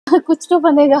कुछ तो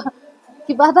बनेगा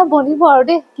किबा এটা বনিব আৰু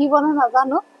দে কি বনা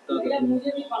নাজানো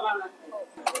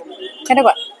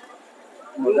কেনেকুৱা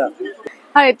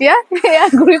আৰু এতিয়া এয়া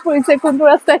ঘুৰি ফুৰিছে কোনটো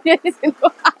ৰাস্তা দি আহিছিল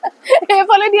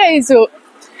এইফালে দি আহিছো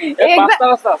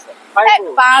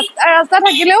পাঁচটা ৰাস্তা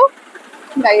থাকিলেও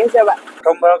গাড়ী যাবা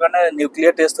প্ৰথমবাৰৰ কাৰণে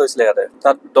নিউক্লিয়াৰ টেষ্ট হৈছিলে ইয়াতে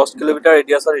তাত 10 কিলোমিটাৰ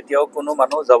ৰেডিয়াছত এতিয়াও কোনো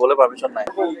মানুহ যাবলৈ পাৰমিশন নাই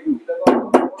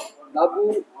लागू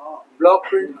ब्लॉक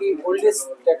प्रिंट की ओल्डेस्ट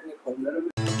टेक्निक है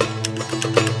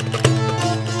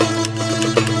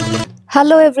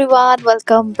Hello everyone,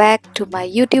 welcome back to my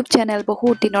YouTube channel.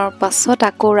 বহুত দিনৰ পাছত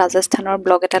আকৌ ৰাজস্থানৰ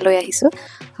ব্লগ এটা লৈ আহিছো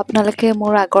আপোনালোকে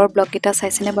মোৰ আগৰ ব্লগ এটা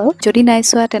চাইছেনে বাৰু যদি নাই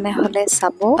চোৱা তেনেহলে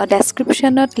চাব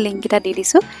ডেসক্ৰিপচনত লিংক এটা দি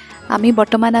দিছো আমি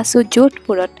বৰ্তমান আছো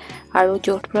যোধপুৰত আৰু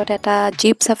যোধপুৰত এটা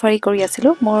জীপ সাফাৰী কৰি আছিলো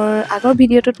মোৰ আগৰ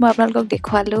ভিডিঅ'টোত মই আপোনালোকক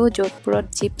দেখুৱালো যোধপুৰত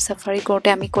জীপ সাফাৰী কৰোতে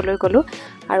আমি কলৈ গলো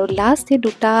আৰু লাষ্ট এই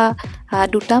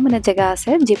দুটা মানে জায়গা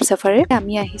আছে জীপ সাফাৰী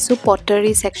আমি আহিছো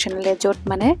পটাৰী সেকশনলে যত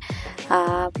মানে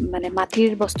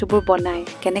মাটিৰ বস্তুবোৰ বনাই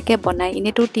কেনেকে বনাই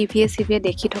ইনেটো টিভিয়ে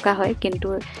দেখি থকা হয় কিন্তু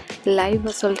লাইভ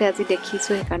আসলতে আজি দেখিছো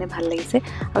সেইকাৰণে ভাল লাগিছে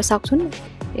আৰু চাওকচোন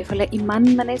এফালে ইমান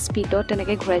মানে স্পিডত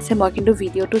তেনেকে ঘূৰাইছে মই কিন্তু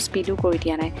ভিডিঅ'টো স্পিডো কৰি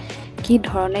দিয়া নাই কি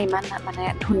ধৰণে ইমান মানে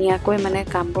ধুনিয়াকৈ মানে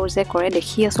কামবোৰ যে কৰে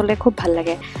দেখি আসলে খুব ভাল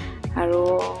লাগে আৰু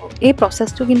এই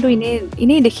প্ৰসেসটো কিন্তু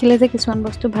ইনে দেখিলে যে কিছুমান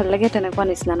বস্তু ভাল লাগে তেনেকুৱা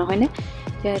নিচিনা নহয় নে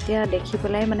এতিয়া দেখি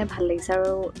পেলাই মানে ভাল লাগিছে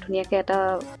আৰু ধুনিয়াকৈ এটা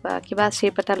কিবা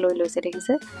শেপ এটা লৈ লৈছে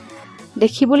দেখিছে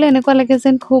দেখিবলৈ এনেকুৱা লাগে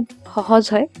যেন খুব সহজ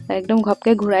হয় একদম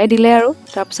ঘপকে ঘূৰাই দিলে আৰু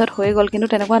তাৰ পিছত হৈ গল কিন্তু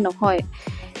তেনেকুৱা নহয়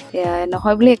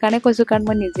নহয় বুলি একাৰণে কৈছো কাৰণ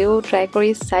মই নিজেও ট্ৰাই কৰি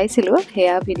চাইছিলো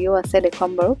হেয়া ভিডিও আছে দেখম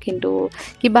বাৰু কিন্তু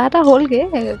কিবা এটা হ'লগে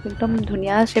একদম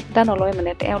ধুনিয়া শেপ এটা নলয়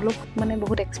মানে তেওঁলোক মানে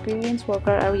বহুত এক্সপেৰিয়েন্স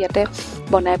ওয়াৰ্কাৰ আৰু ইয়াতে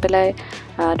বনাই পেলাই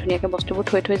ধুনিয়াকৈ বস্তুবোৰ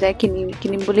থৈ যায়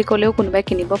কিনিম বুলি ক'লেও কোনোবাই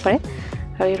কিনিব পাৰে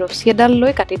আৰু এই ৰছী এডাল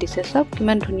লৈ কাটি দিছে সব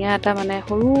কিমান ধুনিয়া এটা মানে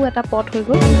সৰু এটা পট হৈ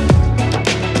গ'ল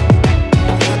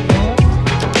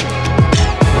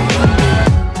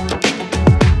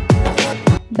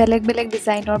বেলেগ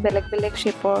ডিজাইনৰ বেলেগ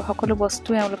শেপৰ সকলো বস্তু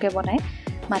এওঁলোকে বনায়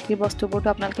মাটিৰ বস্তুবোৰটো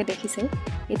আপোনালোকে দেখিছে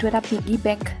এইটো এটা পিগি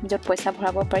বেংক য'ত পইচা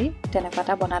ভৰাব পাৰি তেনেকুৱা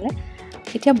এটা বনালে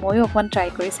এতিয়া ময়ো অকমান ট্ৰাই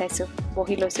কৰি চাইছো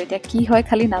বহি লৈছো এতিয়া কি হয়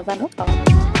খালি নাজানো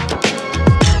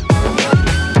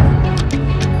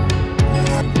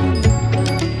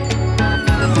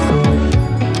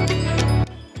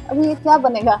अभी ये क्या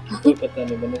बनेगा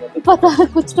पता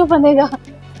कुछ तो बनेगा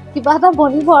किबा এটা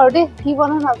বনিব আৰু দে কি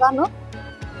বনা নাজানো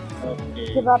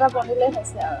কিবা এটা বনিলে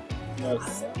হৈছে আৰু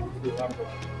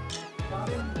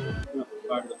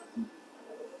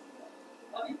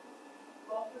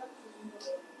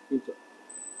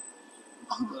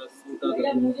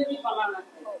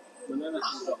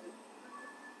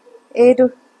ये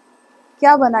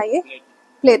क्या बना ये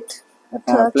प्लेट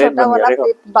छोटा वाला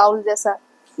प्लेट बाउल जैसा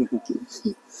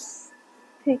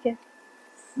ठीक है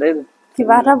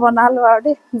किबा এটা বনালো আৰু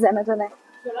দে যেনে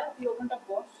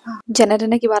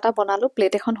তেনে কিবা এটা বনালো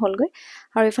প্লেট এখন হলগৈ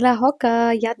আৰু ইফালে আহক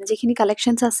ইয়াত যিখিনি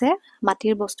কালেকশনছ আছে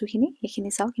মাটিৰ বস্তুখিনি এইখিনি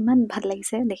চাও কিমান ভাল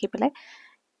লাগিছে দেখি পেলাই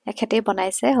এখেতে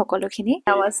বনাইছে সকলোখিনি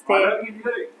নমস্তে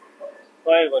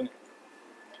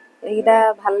এইটা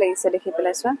ভাল লাগিছে দেখি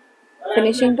পেলাই চোৱা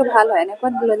ফিনিশিংটো ভাল হয় এনেকুৱা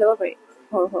লৈ যাব পাৰি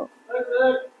हो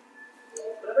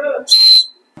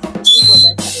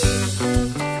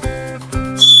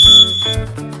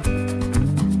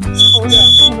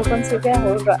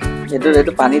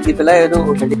এটো পানী দি পেলাই এটো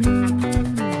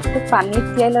পানী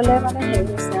তিয়াই ললে মানে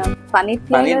হেৰিছে পানী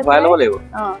ভৰাই ল'ব লাগিব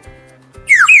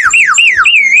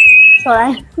চৰাই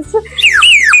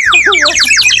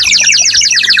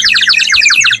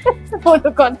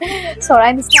ফটোখন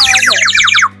চৰাই নিচিনা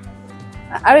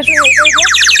আৰু এইটো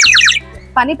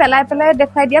পানী পেলাই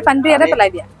দেখাই দিয়া পানীটো ইয়াতে পেলাই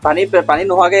দিয়া পানী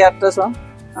নোহোৱাকে ইয়াতে চোৱা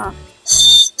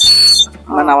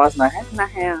ইমান আৱাজ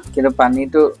নাহে কিন্তু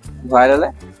পানীটো ভৰাই ল'লে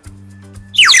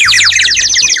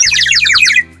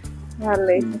ভাল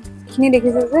লাগিছে এইখিনি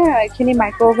দেখিছে যে এইখিনি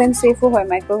মাইক্ৰ'ওভেন সেফো হয়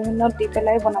মাইক্ৰ'ওভেনত দি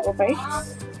পেলাই বনাব পাৰি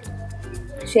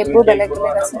শেপবোৰ বেলেগ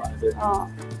আছে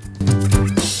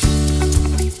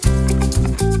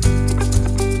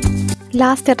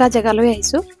লাষ্ট এটা জায়গালৈ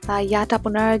আহিছো ইয়াত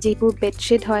আপোনাৰ যিবোৰ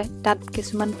বেডশিট হয় তাত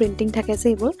কিছুমান প্ৰিন্টিং থাকে যে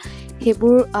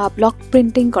সেইবোৰ ব্লক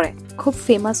প্ৰিন্টিং কৰে খুব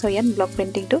ফেমাস হয় ইয়াত ব্লক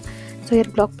প্ৰিন্টিংটো সো ইয়াত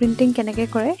ব্লক প্ৰিন্টিং কেনেকৈ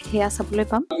কৰে হেয়া চাবলৈ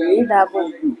পাম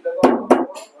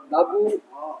लागू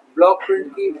ब्लॉक प्रिंट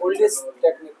की ओल्डेस्ट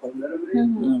टेक्निक है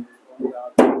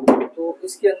तो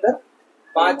इसके अंदर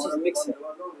 5 चीज मिक्स है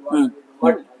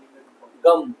मड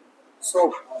गम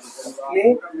सोप क्ले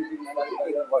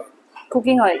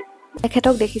कुकिंग ऑयल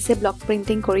এখেতক দেখিছে ব্লক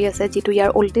প্ৰিন্টিং কৰি আছে যেটো ইয়াৰ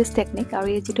ওল্ডেষ্ট টেকনিক আৰু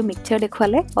এই যেটো মিক্সচাৰ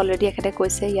দেখুৱালে অলৰেডি এখেতে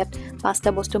কৈছে ইয়াত পাঁচটা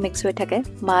বস্তু মিক্স হৈ থাকে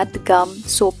মাড গাম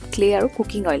সোপ ক্লে আৰু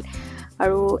কুকিং অইল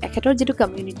আৰু এখেতৰ যেটো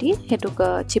কমিউনিটি হেতুক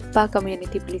চিপ্পা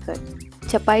কমিউনিটি বুলি কয়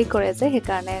চাপাই কৰে যে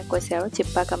সেইকাৰণে কৈছে আৰু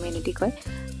চিপ্পা কমিউনিটি কয়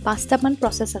 5টা মান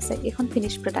প্ৰসেস আছে এখন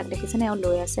ফিনিশ প্ৰডাক্ট দেখিছেনে আৰু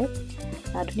লৈ আছে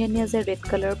ধুনীয়া ধুনীয়া যে ৰেড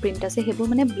কালাৰ প্ৰিন্ট আছে হেবোৰ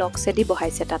মানে ব্লকছেদি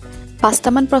বহাইছে তাত 5টা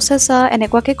মান প্ৰসেস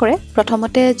এনেকুৱাকে কৰে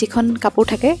প্ৰথমতে যিখন কাপোৰ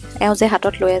থাকে এও যে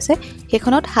হাতত লৈ আছে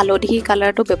সেইখনত হালধি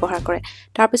কালাৰটো ব্যৱহাৰ কৰে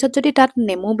তাৰ পিছত যদি তাত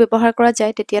নেমু ব্যৱহাৰ কৰা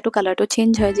যায় তেতিয়াটো কালাৰটো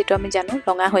চেঞ্জ হয় যেটো আমি জানো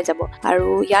ৰঙা হৈ যাব আৰু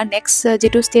ইয়াৰ নেক্সট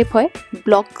যেটো ষ্টেপ হয়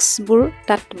ব্লকছবোৰ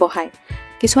তাত বহাই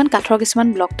কিছুমান কাঠৰ কিছুমান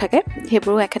ব্লক থাকে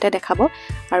হেবোৰ একেতে দেখাব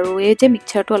আৰু এই যে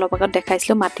মিক্সচাৰটো অলপ আগত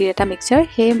দেখাইছিল মাটিৰ এটা মিক্সচাৰ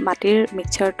হে মাটিৰ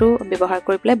মিক্সচাৰটো ব্যৱহাৰ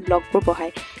কৰি পেলাই ব্লকবোৰ বহাই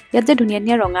ইয়াত যে ধুনীয়া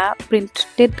ধুনীয়া ৰঙা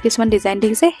প্ৰিন্টেড কিছুমান ডিজাইন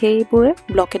দেখিছে হেবোৰ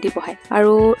ব্লকেদি বহাই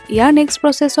আৰু ইয়াৰ নেক্সট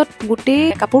প্ৰসেছত গুটেই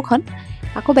কাপোৰখন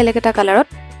আকৌ বেলেগ এটা কালাৰত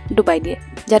ডুবাই দিয়ে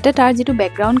যাতে তাৰ যেটো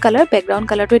ব্যাকগ্ৰাউণ্ড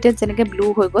কালাৰটো এতিয়া যেনেকৈ ব্লু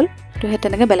হৈ গল তো হে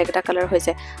তেনেকৈ বেলেগ এটা কালাৰ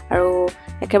হৈছে আৰু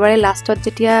একেবাৰে লাষ্টত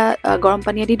যেতিয়া গৰম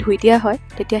পানী দি ধুই দিয়া হয়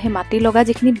তেতিয়া হে মাটি লগা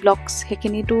যিখিনি ব্লকছ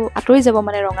হেখিনিটো আতৰি যাব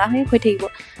মানে ৰঙা হৈ থাকিব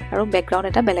আৰু ব্যাকগ্ৰাউণ্ড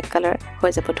এটা বেলেগ কালাৰ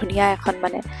হৈ যাব ধুনীয়া এখন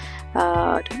মানে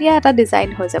ধুনীয়া এটা ডিজাইন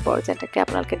হৈ যাব যেনেকৈ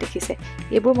আপোনালোকে দেখিছে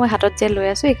এইবোৰ মই হাতত যে লৈ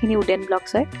আছো এইখিনি উডেন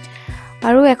ব্লকছ হয়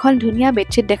আৰু এখন ধুনীয়া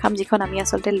বেডশিট দেখাম যিখন আমি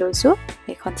আসলতে লৈছো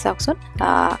এইখন চাওকচোন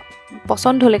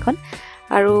পছন্দ হল এখন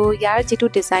আৰু ইয়াৰ যেটো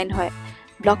ডিজাইন হয়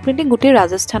ব্লক প্ৰিন্টিং গুটি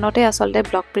ৰাজস্থানতে আসলতে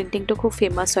ব্লক প্ৰিন্টিংটো খুব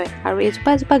ফেমাস হয় আৰু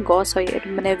এজোপা গছ হয়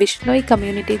মানে বিষ্ণুই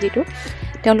কমিউনিটি যেটো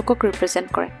তেওঁলোকক ৰিপ্ৰেজেন্ট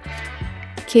কৰে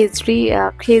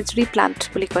খেজৰি প্লান্ট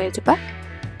বুলি কয় এজোপা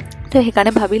তো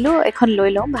সেইকাৰণে ভাবিলো এখন লৈ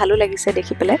লওঁ ভালো লাগিছে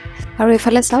দেখি পেলাই আৰু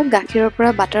এফালে চাওক গাখীৰৰ পৰা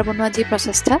বাটাৰ বনোৱা যি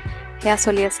প্ৰচেষ্টা হেয়া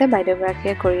চলি আছে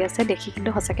বাইদেউগৰাকীয়ে কৰি আছে দেখি কিন্তু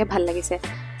সঁচাকে ভাল লাগিছে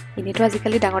ইনিটো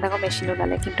আজিকালি ডাঙৰ ডাঙৰ মেচিন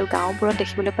ওলালে কিন্তু গাঁওবোৰত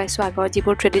দেখিবলৈ পাইছো আগৰ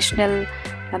যিবোৰ ট্ৰেডিশনেল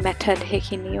মেথড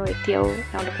হেখিনিও এতিয়াও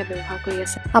তেওঁলোকে ব্যৱহাৰ কৰি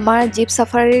আছে আমাৰ জীপ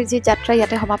সাফাৰীৰ যি যাত্ৰা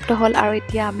ইয়াতে সমাপ্ত হ'ল আৰু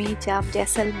এতিয়া আমি যাম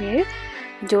জেসলমেৰ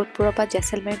যোধপুৰৰ পৰা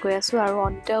জেসলমেৰ গৈ আছো আৰু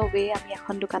অন দ্য ৱে আমি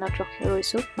এখন দোকানত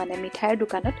ৰৈছো মানে মিঠাইৰ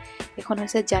দোকানত এখন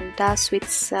হৈছে জনতা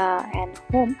সুইটস এণ্ড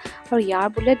হোম আৰু ইয়াৰ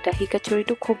বুলে দহি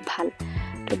কচুৰিটো খুব ভাল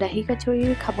তো দহি কচুৰি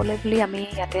খাবলৈ বুলি আমি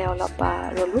ইয়াতে অলপ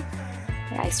ৰলো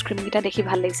আইসক্ৰীম গিটা দেখি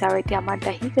ভাল লাগিছে আৰু এতিয়া আমাৰ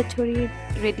দহি কচুৰি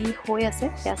ৰেডি হৈ আছে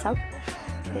ইয়া চাওক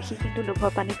দেখি কিন্তু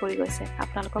লোভৰ পানী পৰি গৈছে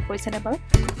আপোনালোকৰ পৰিছে নে বাৰু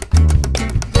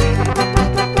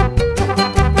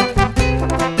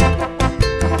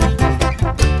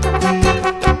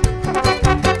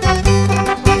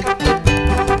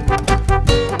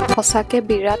সঁচাকে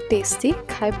বিৰাট টেস্টি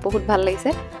খাই বহুত ভাল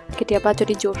লাগিছে কেতিয়াবা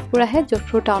যদি যোধপুৰ আহে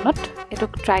যোধপুৰ টাউনত এটো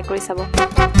ট্ৰাই কৰি চাব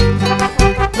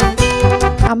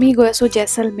আমি গৈ আছো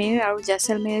জেসলমেৰ আৰু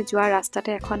জেসলমেৰ যোৱা ৰাস্তাতে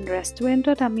এখন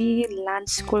ৰেষ্টুৰেণ্টত আমি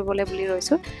লাঞ্চ কৰিবলৈ বুলি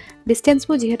ৰৈছো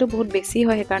ডিসটেন্সবোৰ যেহেতু বহুত বেছি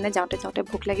হয় সেইকাৰণে যাওঁতে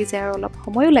ভোক লাগি যায় আৰু অলপ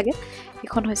সময়ও লাগে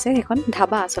এখন হৈছে এখন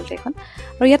ধাবা আসলতে এখন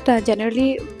আৰু ইয়াত জেনাৰেলি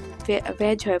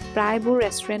ভেজ হয় প্ৰায়বোৰ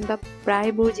ৰেষ্টুৰেণ্ট বা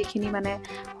প্ৰায়বোৰ যিখিনি মানে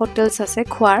হোটেলছ আছে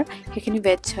খোৱাৰ সেইখিনি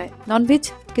ভেজ হয় নন ভেজ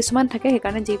কিছুমান থাকে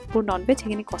সেইকাৰণে যিবোৰ নন ভেজ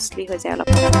সেইখিনি কষ্টলি হৈ যায় অলপ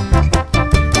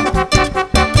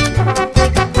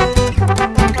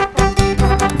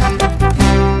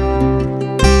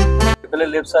এফালে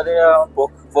লেফট সাইডে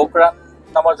পোখৰান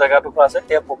নামৰ জায়গাটুকু আছে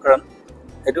সেই পোখৰান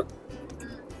এইটো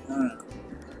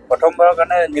প্ৰথমবাৰৰ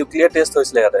কাৰণে নিউক্লিয়াৰ টেষ্ট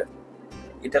হৈছিলে ইয়াতে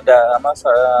এতিয়া আমাৰ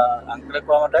আংকলে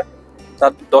কোৱা মতে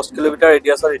তাত 10 কিলোমিটাৰ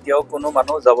ৰেডিয়াছত এতিয়াও কোনো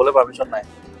মানুহ যাবলৈ পাৰমিশন নাই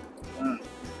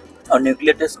আৰু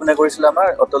নিউক্লিয়াৰ টেষ্ট কোনে কৰিছিলে আমাৰ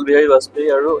অটল বিহাৰী বাজপেয়ী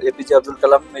আৰু এপিজে আব্দুল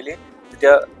কালাম মিলি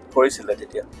তেতিয়া কৰিছিলে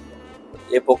তেতিয়া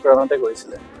এই পোখৰানতে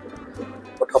কৰিছিলে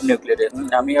প্ৰথম নিউক্লিয়াৰ টেষ্ট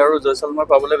আমি আৰু জয়সালমৰ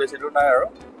পাবলৈ বেছি দূৰ নাই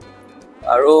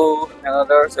আৰু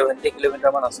another 70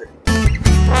 কিলোমিটাৰ মান আছে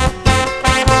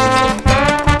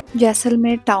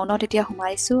জেসলমেৰ টাউনত এতিয়া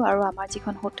সোমাইছো আৰু আমাৰ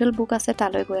যিখন হোটেল বুক আছে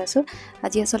তালৈ গৈ আছো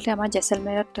আজি আসলতে আমাৰ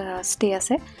জেসলমেৰত ষ্টে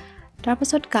আছে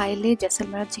তাৰপাছত কাইলে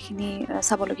জেসলমেৰত যিখিনি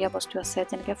চাবলগীয়া বস্তু আছে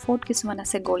যেনেকৈ ফোৰ্ট কিছুমান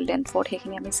আছে গোল্ডেন ফোৰ্ট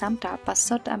সেইখিনি আমি চাম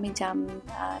তাৰপাছত আমি যাম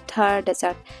থাৰ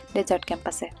ডেজাৰ্ট কেম্প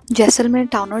আছে জেসলমেৰ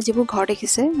টাউনৰ যিবোৰ ঘৰ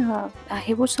দেখিছে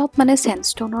সেইবোৰ সব মানে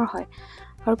চেণ্ডষ্টোনৰ হয়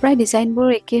আৰু প্ৰায় ডিজাইনবোৰ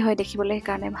একেই হয় দেখিবলৈ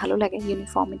কাৰণে ভালো লাগে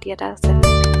ইউনিফৰ্মিটি এটা আছে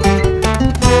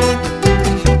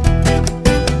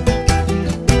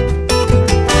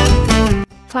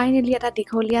ফাইনালি এটা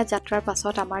দীঘলীয়া যাত্ৰাৰ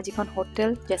পাছত আমাৰ যিখন হোটেল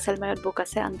জেসলমেৰত বুক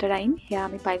আছে আন্টাৰাইন হেয়া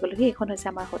আমি পাই গ'লোহি এইখন হৈছে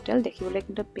আমাৰ হোটেল দেখিবলৈ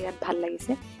কিন্তু বিৰাট ভাল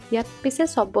লাগিছে ইয়াত পিছে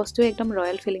সব বস্তু একদম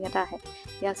ৰয়েল ফিলিং এটা আহে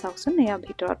ইয়া চাওকচোন এয়া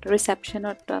ভিতৰত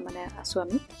ৰিসেপশনত মানে আছো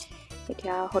আমি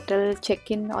এতিয়া হোটেল চেক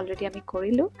ইন অলৰেডি আমি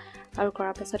কৰিলো আৰু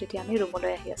কৰাৰ পাছত এতিয়া আমি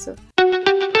ৰুমলৈ আহি আছো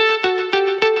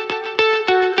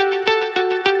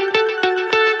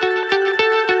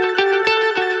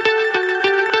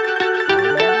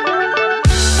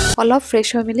অলপ ফ্ৰেশ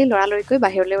হৈ মিলি লৰালৰিকৈ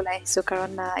বাহিৰলৈ ওলাই আহিছো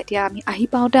কাৰণ এতিয়া আমি আহি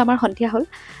পাওঁতে আমাৰ সন্ধিয়া হ'ল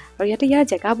আৰু ইয়াৰ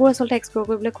জেগাবোৰ আচলতে এক্সপ্ল'ৰ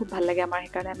কৰিবলৈ খুব ভাল লাগে আমাৰ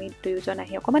সেইকাৰণে আমি দুয়োজন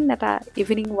আহি অকণমান এটা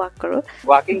ইভিনিং ৱাক কৰোঁ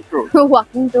ৱাকিং ট্যুৰ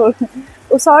ৱাকিং টুৰ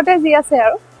ওচৰতে যি আছে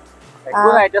আৰু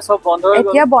এতিয়া চব বন্ধ হৈ গ'ল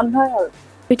এতিয়া বন্ধই হ'ল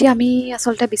এতিয়া আমি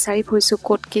আচলতে বিচাৰি ফুৰিছোঁ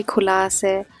ক'ত কি খোলা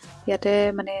আছে ইয়াতে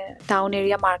মানে টাউন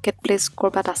এৰিয়া মাৰ্কেট প্লেচ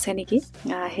ক'ৰবাত আছে নেকি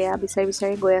সেয়া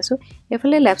বিচাৰি গৈ আছোঁ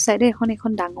এইফালে লেফ্ট ছাইডে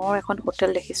এখন ডাঙৰ এখন হোটেল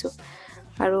দেখিছোঁ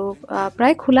আৰু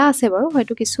প্ৰায় খোলা আছে বাৰু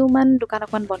হয়তো কিছুমান দোকান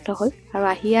অকণ বন্ধ হ'ল আৰু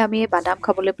আহিয়ে আমি বাদাম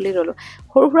খাবলৈ বুলি ৰ'লোঁ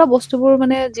সৰু সুৰা বস্তুবোৰ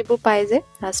মানে যিবোৰ পায় যে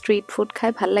ষ্ট্ৰীট ফুড খাই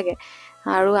ভাল লাগে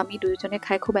আৰু আমি দুয়োজনে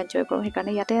খাই খুব এনজয় কৰোঁ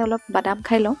সেইকাৰণে ইয়াতে অলপ বাদাম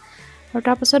খাই লওঁ আৰু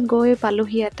তাৰপাছত গৈ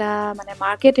পালোহি এটা মানে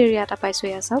মাৰ্কেট এৰিয়া এটা পাইছোঁ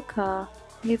এয়া চাওক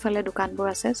সেইফালে দোকানবোৰ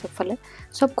আছে চবফালে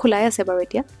চব খোলাই আছে বাৰু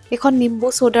এতিয়া এখন নিম্বু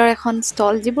ছ'ডাৰ এখন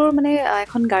ষ্টল যিবোৰ মানে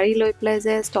এখন গাড়ী লৈ পেলাই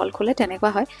যে ষ্টল খোলে তেনেকুৱা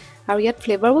হয় আৰু ইয়াত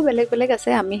ফ্লেভাৰবোৰ বেলেগ আছে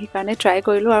আমি সেইকাৰণে ট্ৰাই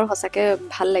কৰিলোঁ আৰু সঁচাকৈ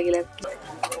ভাল লাগিলে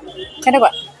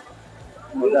কেনেকুৱা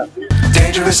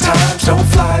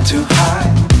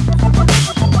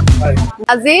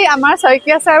আজি আমাৰ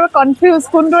শইকীয়া ছাৰ কনফিউজ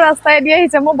কোনটো ৰাস্তাইদি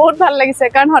আহিছে মোৰ বহুত ভাল লাগিছে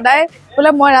কাৰণ সদায়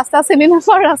বোলে মই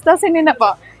ৰাস্তা চিনি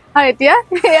নাপাওঁ আৰু এতিয়া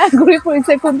এয়া ঘূৰি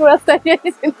ফুৰিছে কোনটো ৰাস্তাইদি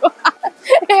আহিছিলোঁ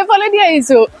সেইফালেদি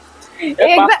আহিছোঁ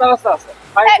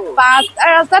পাঁচটা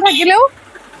ৰাস্তা থাকিলেও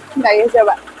গাড়ী হৈছে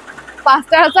বা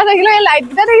পাঁচটা ৰাস্তা থাকিলেও এই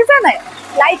লাইটকেইটা দেখিছে নাই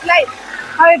লাইট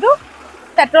আৰু এইটো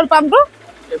পেট্ৰল পাম্পটো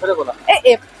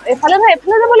এইফালে নহয়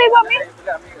এইফালে যাব লাগিব আমি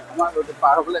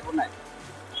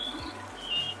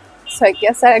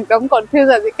শইকীয়া ছাৰ একদম কনফিউজ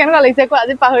আজি কেনেকুৱা লাগিছে আকৌ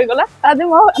আজি পাহৰি গ'লা আজি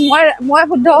মই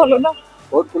শুদ্ধ হ'লো ন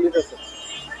বহুত পুলিচ আছে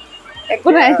একো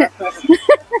নাই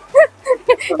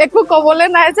একো ক'বলৈ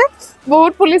নাই যে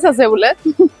বহুত পুলিচ আছে বোলে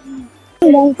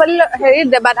মুংফলি হেৰি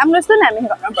বাদাম লৈছোঁ নাই আমি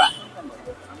সেইখনৰ পৰা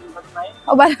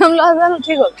বাদাম লোৱা যেন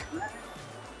উঠি গ'ল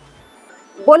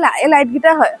ব'লা এই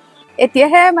লাইটকেইটা হয়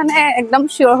এতিয়াহে মানে একদম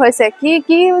চিয়'ৰ হৈছে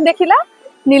কি দেখিলা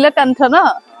নীলকণ্ঠ ন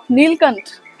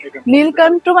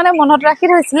নীলকণ্ঠটো মানে মনত ৰাখি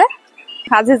থৈছিলে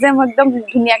আজি যে মোৰ একদম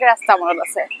ধুনীয়াকৈ ৰাস্তা মনত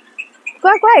আছে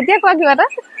কোৱা এতিয়া কোৱা কিবা এটা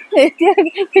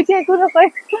এতিয়া একো নকয়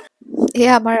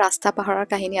এয়া আমাৰ ৰাস্তা পাহাৰৰ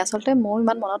কাহিনী আচলতে মোৰ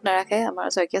ইমান মনত নাৰাখে আমাৰ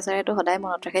শইকীয়া ছাৰেতো সদায়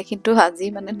মনত ৰাখে কিন্তু আজি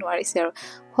মানে নোৱাৰিছে আৰু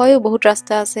হয়ো বহুত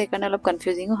ৰাস্তা আছে সেইকাৰণে অলপ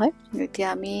কনফিউজিঙো হয় এতিয়া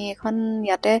আমি এখন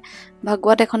ইয়াতে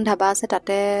ভাগৱত এখন ধাবা আছে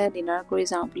তাতে ডিনাৰ কৰি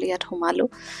যাওঁ বুলি ইয়াত সোমালোঁ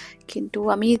কিন্তু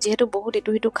আমি যিহেতু বহুত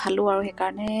ইটো সিটো খালোঁ আৰু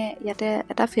সেইকাৰণে ইয়াতে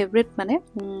এটা ফেভৰেট মানে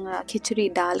খিচিৰি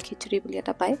ডাল খিচিৰি বুলি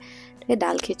এটা পায় সেই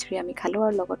ডাল খিচিৰি আমি খালোঁ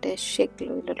আৰু লগতে শ্বেক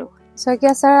লৈ ল'লোঁ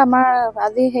শইকীয়া ছাৰ আমাৰ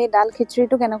আজি সেই ডাল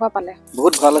খিচিৰিটো কেনেকুৱা পালে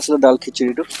বহুত ভাল আছিলে ডাল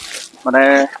খিচিৰিটো মানে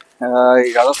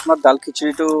ৰাজস্থানত ডাল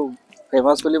খিচিৰিটো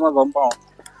ফেমাছ বুলি মই গম পাওঁ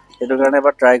সেইটো কাৰণে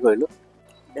এবাৰ ট্ৰাই কৰিলোঁ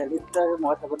দিল্লীত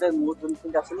মই থাকোঁতে মোৰ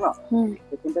যোনখিনিত আছিল ন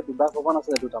সেইখিনিতে বিবাহ ভৱন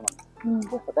আছিলে দুটামান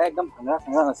সদায় একদম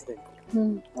ভাঙা নাছিলে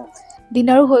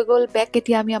ডিনাৰো হৈ গ'ল বেক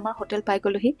এতিয়া আমি আমাৰ হোটেল পাই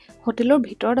গ'লোহি হোটেলৰ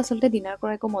ভিতৰত আচলতে ডিনাৰ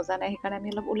কৰা একো মজা নাই সেইকাৰণে আমি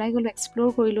অলপ ওলাই গ'লোঁ এক্সপ্ল'ৰ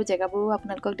কৰিলোঁ জেগাবোৰো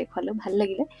আপোনালোকক দেখুৱালোঁ ভাল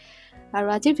লাগিলে আৰু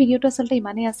আজিৰ ভিডিঅ'টো আচলতে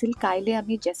ইমানেই আছিল কাইলৈ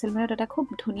আমি জেচলমেৰত এটা খুব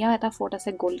ধুনীয়া এটা ফৰ্ট আছে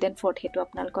গল্ডেন ফৰ্ট সেইটো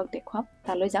আপোনালোকক দেখুৱাম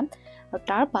তালৈ যাম আৰু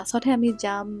তাৰ পাছতহে আমি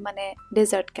যাম মানে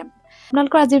ডেজাৰ্ট কেম্প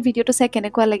আপোনালোকৰ আজিৰ ভিডিঅ'টো চাই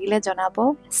কেনেকুৱা লাগিলে জনাব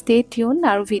ষ্টে টিউন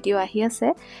আৰু ভিডিঅ' আহি আছে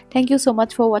thank you so' much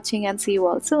for ৱাচিং এণ্ড চি ইউ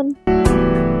অল চুন